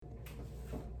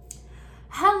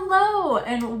Hello,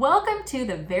 and welcome to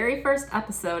the very first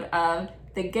episode of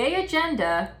The Gay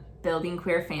Agenda, Building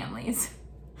Queer Families.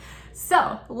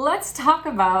 So let's talk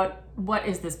about what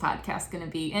is this podcast going to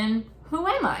be and who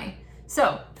am I?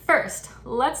 So first,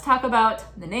 let's talk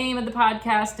about the name of the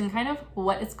podcast and kind of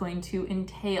what it's going to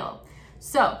entail.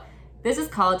 So this is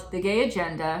called The Gay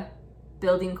Agenda,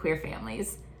 Building Queer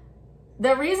Families.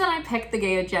 The reason I picked The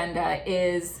Gay Agenda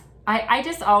is I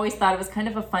just always thought it was kind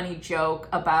of a funny joke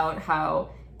about how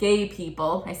gay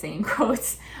people, I say in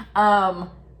quotes, they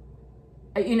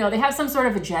have some sort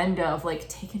of agenda of like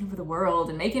taking over the world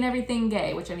and making everything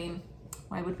gay, which I mean,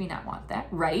 why would we not want that,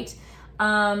 right?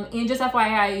 And just FYI,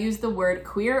 I use the word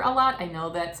queer a lot. I know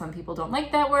that some people don't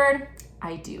like that word.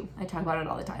 I do. I talk about it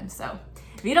all the time. So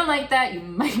if you don't like that, you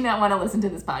might not want to listen to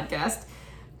this podcast.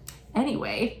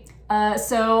 Anyway,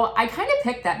 so I kind of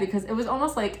picked that because it's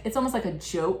almost like a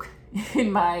joke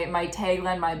in my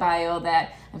tagline, my bio,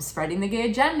 that I'm spreading the gay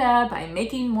agenda by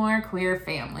making more queer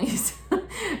families.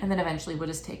 And then eventually we'll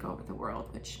just take over the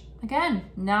world, which again,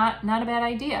 not a bad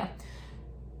idea.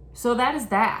 So that is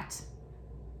that.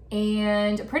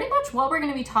 And pretty much what we're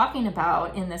going to be talking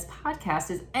about in this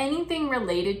podcast is anything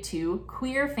related to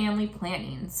queer family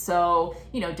planning. So,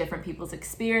 different people's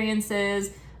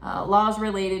experiences, laws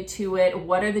related to it.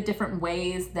 What are the different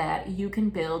ways that you can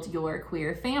build your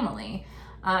queer family?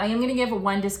 I am going to give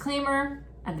one disclaimer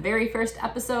at the very first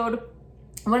episode.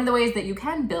 One of the ways that you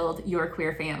can build your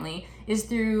queer family is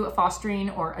through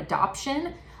fostering or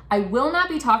adoption. I will not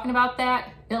be talking about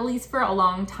that, at least for a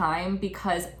long time,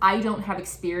 because I don't have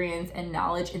experience and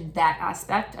knowledge in that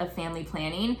aspect of family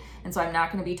planning. And so I'm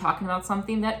not going to be talking about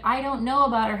something that I don't know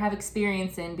about or have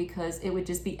experience in, because it would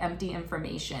just be empty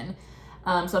information.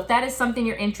 So if that is something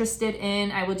you're interested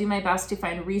in, I will do my best to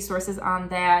find resources on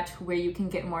that where you can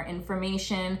get more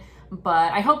information.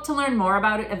 But I hope to learn more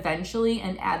about it eventually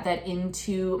and add that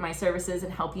into my services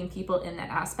and helping people in that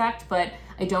aspect, but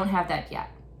I don't have that yet.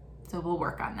 So we'll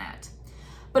work on that.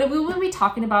 But we will be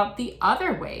talking about the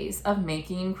other ways of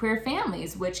making queer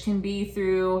families, which can be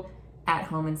through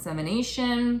at-home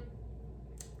insemination,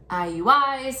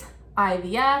 IUIs,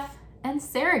 IVF, and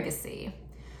surrogacy.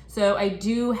 So I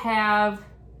do have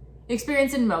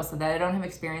experience in most of that. I don't have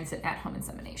experience in at-home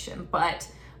insemination, but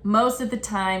most of the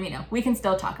time, we can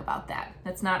still talk about that.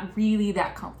 That's not really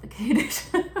that complicated.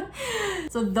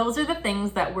 So those are the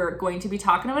things that we're going to be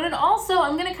talking about. And also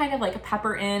I'm going to kind of like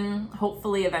pepper in,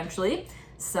 hopefully eventually,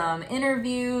 some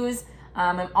interviews.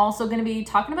 I'm also going to be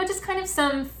talking about just kind of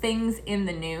some things in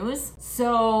the news.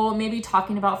 So maybe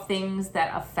talking about things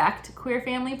that affect queer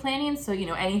family planning. So,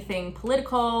 anything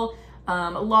political,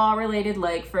 law related,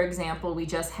 like for example, we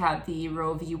just had the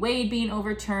Roe v. Wade being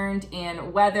overturned,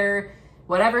 and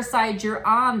whatever side you're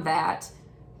on that,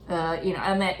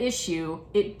 on that issue,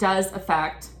 it does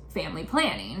affect family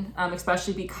planning,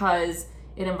 especially because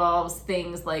it involves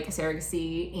things like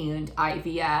surrogacy and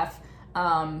IVF,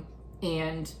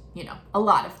 and a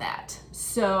lot of that.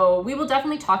 So we will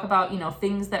definitely talk about,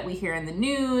 things that we hear in the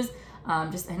news,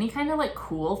 just any kind of like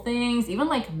cool things, even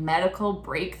like medical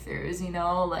breakthroughs,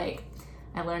 like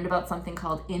I learned about something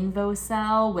called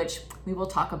InvoCell, which we will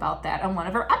talk about that on one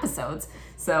of our episodes.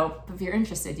 So if you're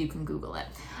interested, you can Google it.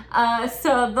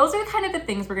 So those are kind of the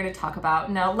things we're going to talk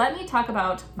about. Now, let me talk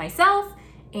about myself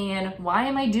and why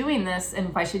am I doing this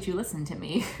and why should you listen to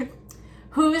me?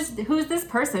 Who's this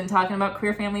person talking about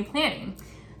queer family planning?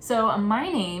 So my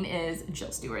name is Jill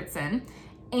Stewartson,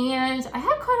 and I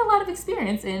have quite a lot of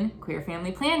experience in queer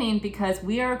family planning because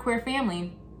we are a queer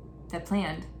family that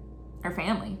planned our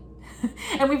family.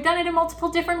 And we've done it in multiple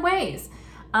different ways.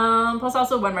 Plus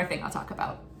also one more thing I'll talk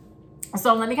about.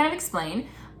 So let me kind of explain.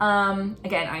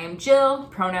 Again, I am Jill,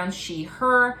 pronouns she,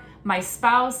 her. My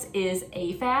spouse is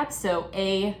AFAB. So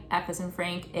A, F as in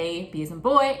Frank, A, B as in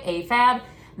boy, AFAB.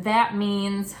 That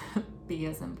means, B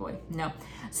as in boy, no.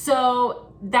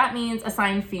 So that means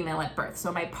assigned female at birth.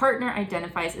 So my partner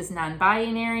identifies as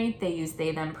non-binary. They use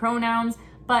they, them pronouns,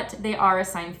 but they are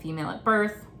assigned female at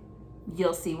birth.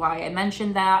 You'll see why I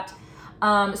mentioned that.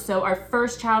 So our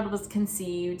first child was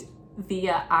conceived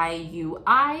via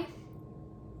IUI.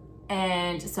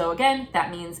 And so again,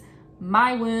 that means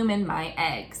my womb and my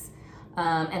eggs.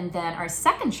 And then our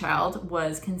second child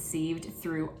was conceived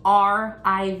through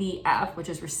RIVF, which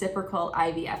is reciprocal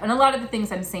IVF. And a lot of the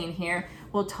things I'm saying here,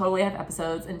 we'll totally have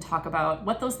episodes and talk about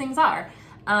what those things are.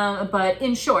 But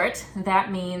in short,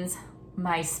 that means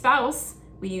my spouse,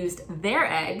 we used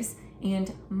their eggs,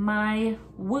 and my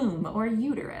womb or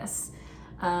uterus.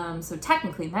 So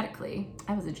technically, medically,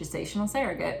 I was a gestational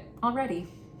surrogate already,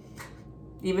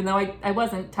 even though I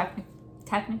wasn't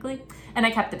technically, and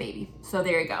I kept the baby. So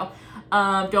there you go.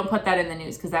 Don't put that in the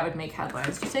news because that would make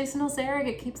headlines. Gestational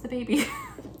surrogate keeps the baby.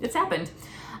 It's happened.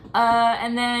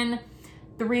 And then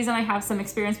the reason I have some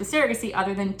experience with surrogacy,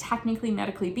 other than technically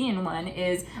medically being one,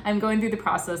 is I'm going through the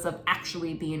process of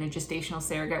actually being a gestational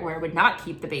surrogate where I would not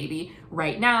keep the baby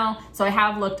right now. So I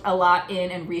have looked a lot in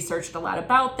and researched a lot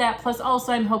about that. Plus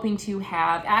also I'm hoping to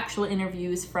have actual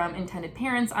interviews from intended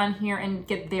parents on here and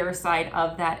get their side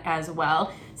of that as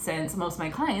well, since most of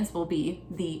my clients will be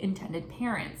the intended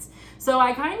parents. So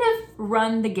I kind of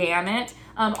run the gamut.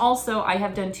 Also, I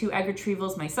have done 2 egg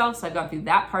retrievals myself, so I've gone through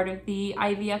that part of the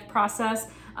IVF process.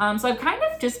 So I've kind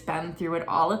of just been through it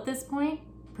all at this point,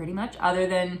 pretty much, other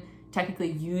than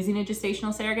technically using a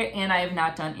gestational surrogate, and I have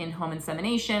not done in-home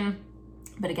insemination.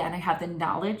 But again, I have the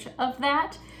knowledge of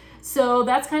that. So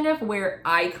that's kind of where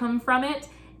I come from it.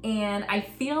 And I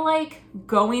feel like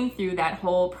going through that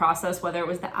whole process, whether it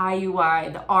was the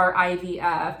IUI, the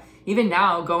RIVF, even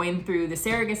now going through the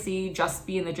surrogacy, just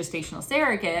being the gestational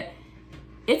surrogate,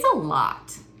 it's a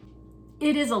lot.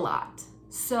 It is a lot.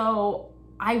 So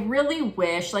I really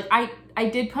wish, like I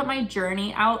did put my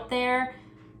journey out there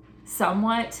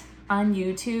somewhat on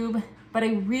YouTube, but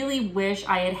I really wish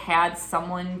I had had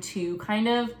someone to kind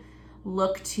of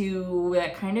look to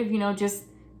that kind of, just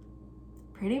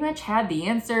pretty much had the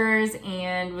answers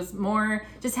and was more,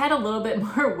 just had a little bit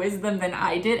more wisdom than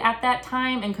I did at that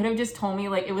time and could have just told me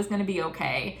like it was going to be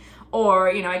okay. Or,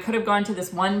 I could have gone to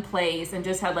this one place and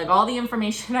just had like all the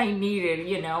information I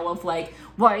needed, of like,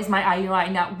 why is my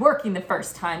IUI not working the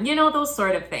first time? Those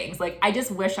sort of things. Like, I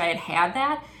just wish I had had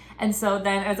that. And so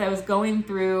then as I was going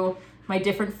through my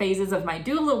different phases of my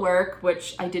doula work,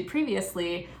 which I did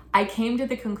previously, I came to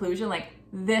the conclusion like,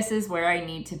 this is where I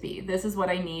need to be. This is what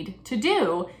I need to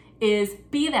do, is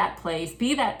be that place,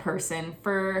 be that person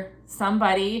for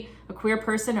somebody, a queer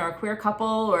person or a queer couple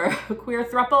or a queer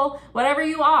throuple, whatever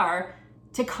you are,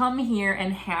 to come here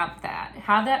and have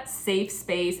that safe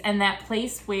space and that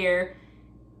place where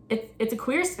it's a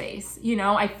queer space.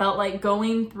 I felt like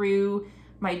going through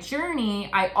my journey,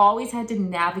 I always had to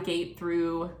navigate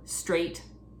through straight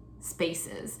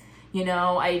spaces.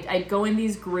 I'd go in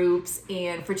these groups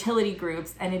and fertility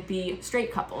groups and it'd be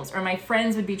straight couples, or my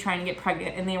friends would be trying to get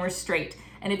pregnant and they were straight,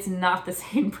 and it's not the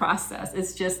same process.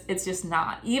 It's just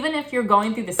not. Even if you're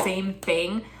going through the same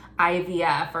thing,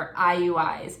 IVF or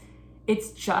IUIs,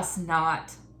 it's just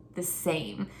not the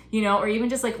same, or even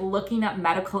just like looking up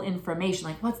medical information,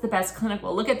 like what's the best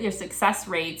clinical, look at your success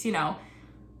rates,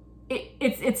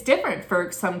 it's different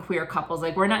for some queer couples.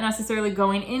 Like, we're not necessarily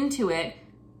going into it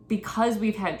because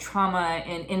we've had trauma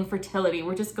and infertility.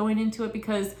 We're just going into it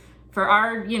because for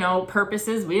our,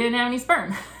 purposes, we didn't have any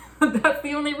sperm. That's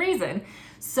the only reason.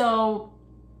 So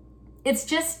it's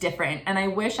just different. And I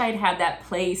wish I'd had that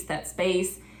place, that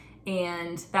space,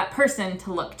 and that person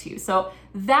to look to. So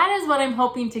that is what I'm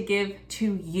hoping to give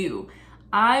to you.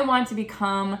 I want to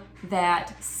become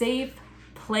that safe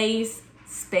place,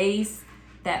 space,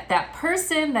 that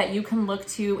person that you can look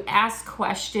to, ask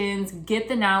questions, get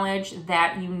the knowledge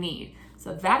that you need.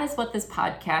 So that is what this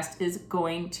podcast is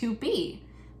going to be.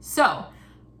 So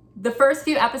the first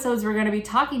few episodes we're going to be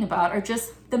talking about are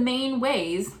just the main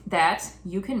ways that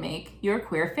you can make your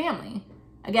queer family.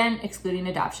 Again, excluding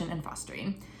adoption and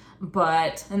fostering.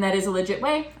 And that is a legit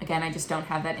way. Again, I just don't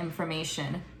have that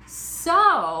information.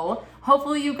 So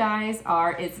hopefully you guys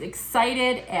are as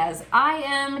excited as I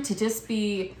am to just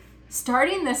be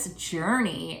starting this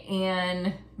journey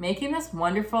and making this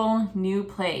wonderful new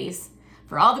place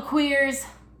for all the queers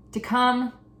to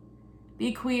come,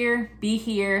 be queer, be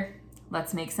here.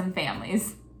 Let's make some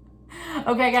families.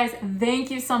 Okay, guys,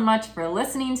 thank you so much for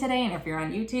listening today. And if you're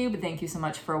on YouTube, thank you so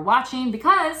much for watching,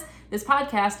 because this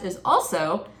podcast is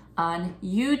also on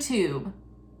YouTube,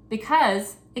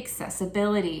 because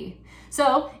accessibility.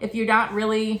 So if you're not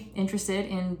really interested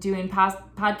in doing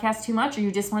podcasts too much, or you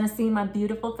just want to see my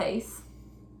beautiful face,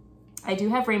 I do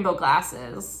have rainbow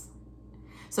glasses.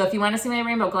 So if you want to see my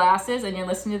rainbow glasses and you're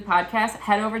listening to the podcast,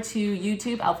 head over to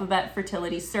YouTube, Alphabet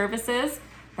Fertility Services.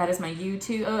 That is my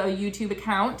YouTube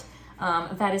account.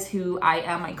 That is who I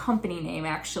am, my company name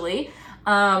actually.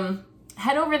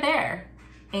 Head over there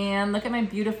and look at my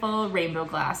beautiful rainbow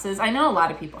glasses. I know a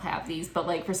lot of people have these, but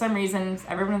like for some reason,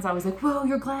 everyone's always like, whoa,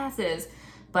 your glasses.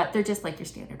 But they're just like your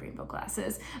standard rainbow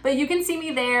glasses. But you can see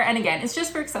me there. And again, it's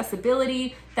just for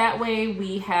accessibility. That way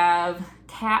we have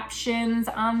captions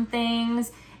on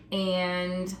things,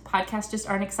 and podcasts just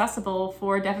aren't accessible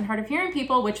for deaf and hard of hearing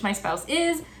people, which my spouse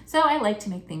is. So I like to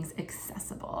make things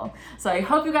accessible. So I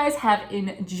hope you guys have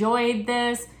enjoyed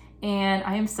this, and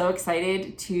I am so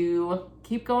excited to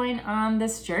keep going on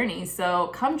this journey. So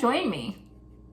come join me.